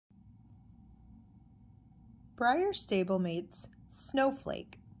Breyer Stablemates,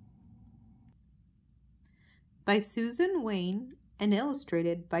 Snowflake by Susan Wayne and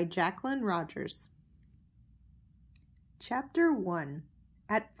illustrated by Jacqueline Rogers. Chapter 1.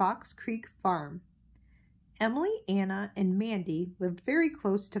 At Fox Creek Farm. Emily, Anna, and Mandy lived very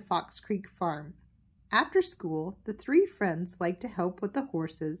close to Fox Creek Farm. After school, the three friends liked to help with the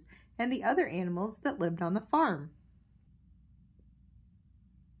horses and the other animals that lived on the farm.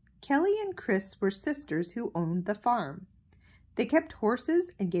 Kelly and Chris were sisters who owned the farm. They kept horses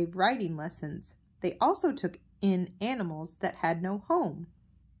and gave riding lessons. They also took in animals that had no home.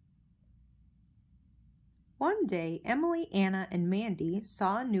 One day, Emily, Anna, and Mandy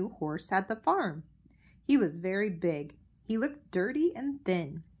saw a new horse at the farm. He was very big. He looked dirty and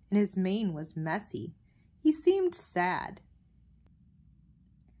thin, and his mane was messy. He seemed sad.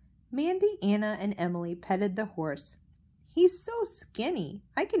 Mandy, Anna, and Emily petted the horse. "He's so skinny.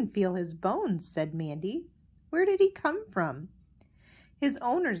 I can feel his bones," said Mandy. "Where did he come from?" "His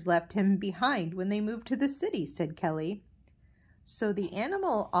owners left him behind when they moved to the city," said Kelly. "So the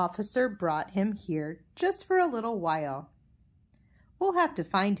animal officer brought him here just for a little while. We'll have to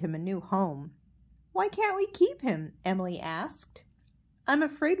find him a new home." "Why can't we keep him?" Emily asked. "I'm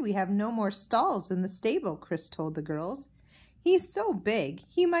afraid we have no more stalls in the stable," Chris told the girls. "He's so big,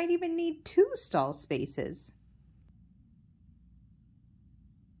 he might even need 2 stall spaces."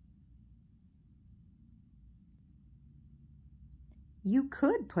 "You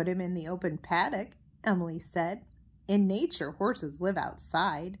could put him in the open paddock," Emily said. "In nature, horses live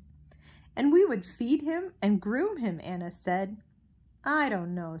outside." "And we would feed him and groom him," Anna said. "I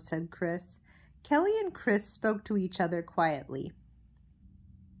don't know," said Chris. Kelly and Chris spoke to each other quietly.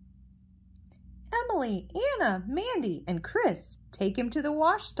 "Emily, Anna, Mandy, and Chris, take him to the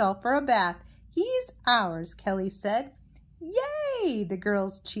wash stall for a bath. He's ours," Kelly said. "Yay!" the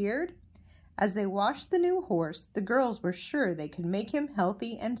girls cheered. As they washed the new horse, the girls were sure they could make him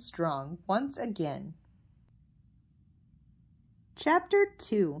healthy and strong once again. Chapter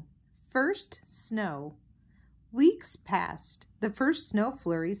 2. First Snow. Weeks passed. The first snow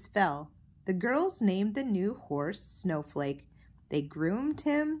flurries fell. The girls named the new horse Snowflake. They groomed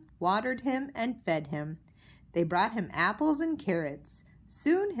him, watered him, and fed him. They brought him apples and carrots.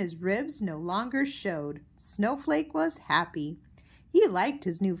 Soon his ribs no longer showed. Snowflake was happy. He liked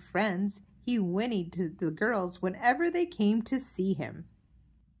his new friends. He whinnied to the girls whenever they came to see him.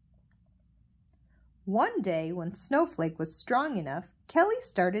 One day, when Snowflake was strong enough, Kelly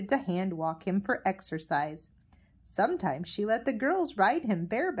started to hand walk him for exercise. Sometimes she let the girls ride him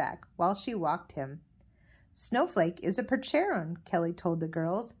bareback while she walked him. "Snowflake is a Percheron," Kelly told the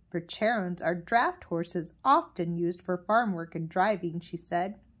girls. "Percherons are draft horses often used for farm work and driving," she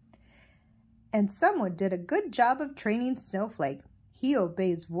said. "And someone did a good job of training Snowflake. He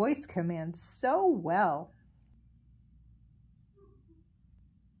obeys voice commands so well."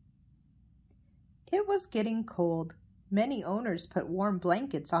 It was getting cold. Many owners put warm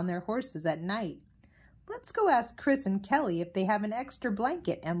blankets on their horses at night. "Let's go ask Chris and Kelly if they have an extra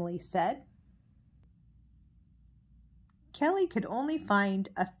blanket," Emily said. Kelly could only find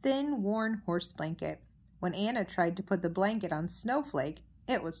a thin, worn horse blanket. When Anna tried to put the blanket on Snowflake,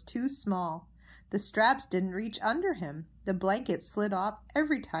 it was too small. The straps didn't reach under him. The blanket slid off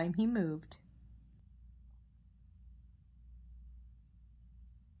every time he moved.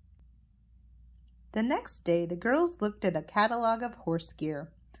 The next day, the girls looked at a catalog of horse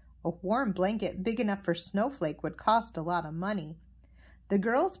gear. A warm blanket big enough for Snowflake would cost a lot of money. The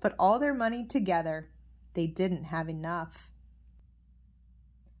girls put all their money together. They didn't have enough.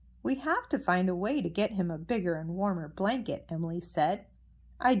 "We have to find a way to get him a bigger and warmer blanket," Emily said.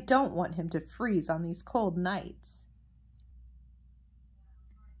 "I don't want him to freeze on these cold nights."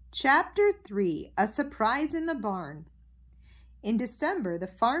 Chapter 3. A Surprise in the Barn. In December, the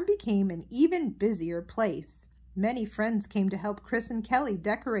farm became an even busier place. Many friends came to help Chris and Kelly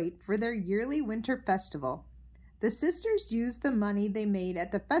decorate for their yearly winter festival. The sisters used the money they made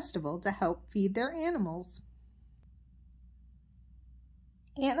at the festival to help feed their animals.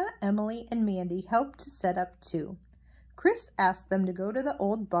 Anna, Emily, and Mandy helped to set up too. Chris asked them to go to the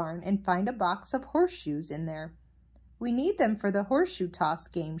old barn and find a box of horseshoes in there. "We need them for the horseshoe toss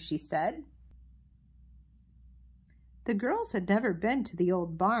game," she said. The girls had never been to the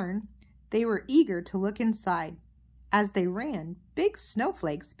old barn. They were eager to look inside. As they ran, big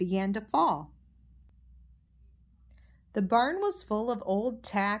snowflakes began to fall. The barn was full of old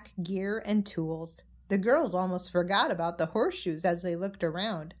tack, gear, and tools. The girls almost forgot about the horseshoes as they looked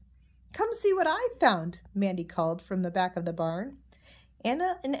around. "Come see what I found," Mandy called from the back of the barn.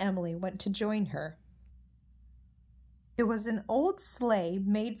 Anna and Emily went to join her. It was an old sleigh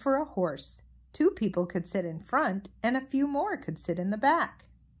made for a horse. 2 people could sit in front and a few more could sit in the back.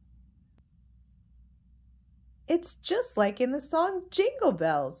 "It's just like in the song Jingle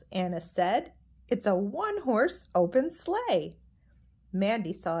Bells," Anna said. "It's a one-horse open sleigh."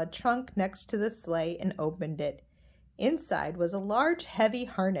 Mandy saw a trunk next to the sleigh and opened it. Inside was a large, heavy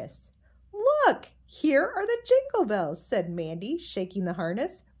harness. "Look, here are the jingle bells," said Mandy, shaking the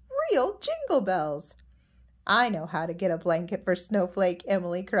harness. "Real jingle bells." "I know how to get a blanket for Snowflake,"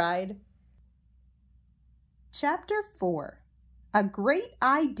 Emily cried. Chapter 4. A Great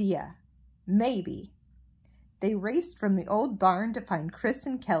Idea. Maybe. They raced from the old barn to find Chris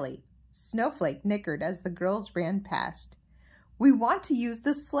and Kelly. Snowflake nickered as the girls ran past. "We want to use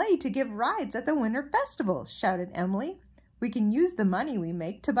the sleigh to give rides at the winter festival," shouted Emily. "We can use the money we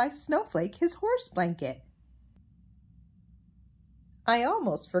make to buy Snowflake his horse blanket." "I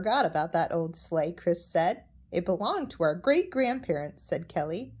almost forgot about that old sleigh," Chris said. "It belonged to our great-grandparents," said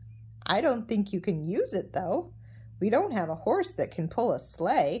Kelly. "I don't think you can use it, though. We don't have a horse that can pull a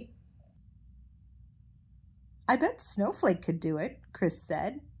sleigh." "I bet Snowflake could do it," Chris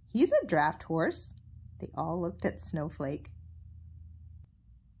said. "He's a draft horse." They all looked at Snowflake.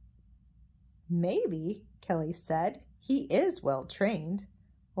 "Maybe," Kelly said. "He is well trained.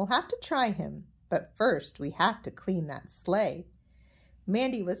 We'll have to try him, but first we have to clean that sleigh."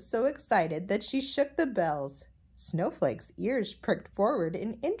 Mandy was so excited that she shook the bells. Snowflake's ears pricked forward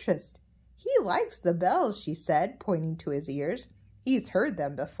in interest. "He likes the bells," she said, pointing to his ears. "He's heard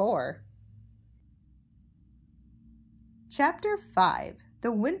them before." Chapter 5.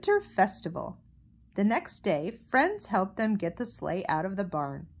 The Winter Festival. The next day, friends helped them get the sleigh out of the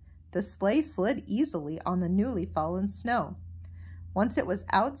barn. The sleigh slid easily on the newly fallen snow. Once it was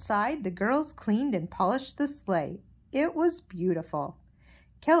outside, the girls cleaned and polished the sleigh. It was beautiful.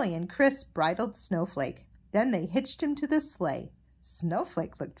 Kelly and Chris bridled Snowflake. Then they hitched him to the sleigh.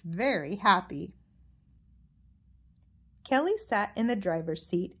 Snowflake looked very happy. Kelly sat in the driver's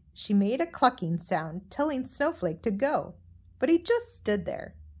seat. She made a clucking sound, telling Snowflake to go, but he just stood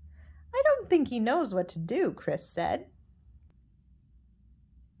there. "I don't think he knows what to do," Chris said.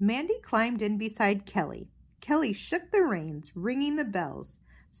 Mandy climbed in beside Kelly. Kelly shook the reins, ringing the bells.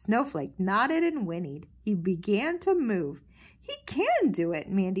 Snowflake nodded and whinnied. He began to move. "He can do it,"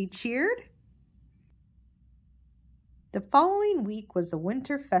 Mandy cheered. The following week was the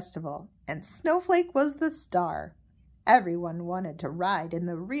Winter Festival, and Snowflake was the star. Everyone wanted to ride in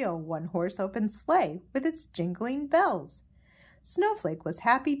the real one-horse open sleigh with its jingling bells. Snowflake was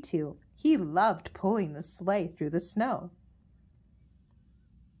happy too. He loved pulling the sleigh through the snow.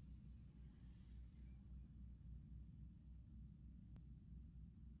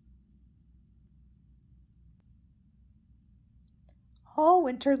 All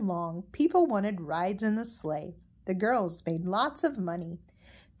winter long, people wanted rides in the sleigh. The girls made lots of money.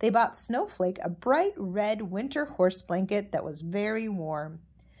 They bought Snowflake a bright red winter horse blanket that was very warm.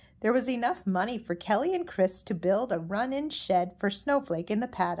 There was enough money for Kelly and Chris to build a run-in shed for Snowflake in the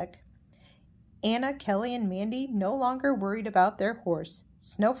paddock. Anna, Kelly, and Mandy no longer worried about their horse.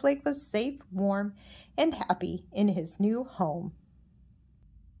 Snowflake was safe, warm, and happy in his new home.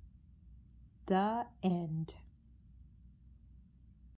 The end.